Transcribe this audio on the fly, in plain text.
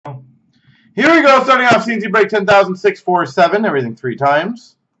Here we go, starting off C&C break 10,647, everything 3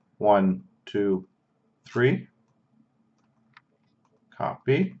 times. 1, 2, 3.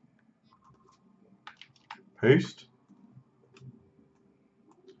 Copy. Paste.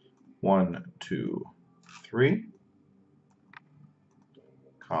 1, 2, 3.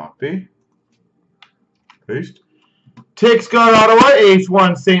 Copy. Paste. Tick's got Ottawa, Ace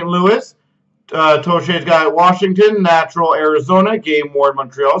 1 St. Louis. Toshe's got Washington, Natural Arizona, Game Worn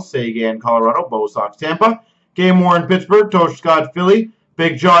Montreal, Sagan Colorado, Bo Sox Tampa, Game Worn Pittsburgh, Tosh's got Philly,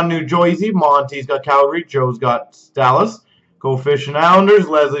 Big John New Jersey, Monty's got Calgary, Joe's got Dallas, Go Fish and Islanders,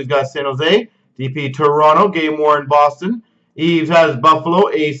 Leslie's got San Jose, DP Toronto, Game Worn Boston, Eves has Buffalo,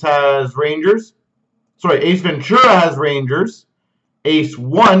 Ace has Rangers, Ace Ventura has Rangers, Ace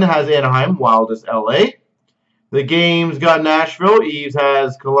 1 has Anaheim, Wildest LA, the Game's got Nashville, Eves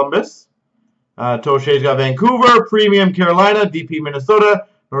has Columbus, Toshe's got Vancouver, Premium Carolina, DP Minnesota,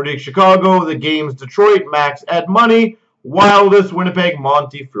 Nordic Chicago, the Game's Detroit, Max Ed Money, Wildest Winnipeg,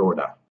 Monty Florida.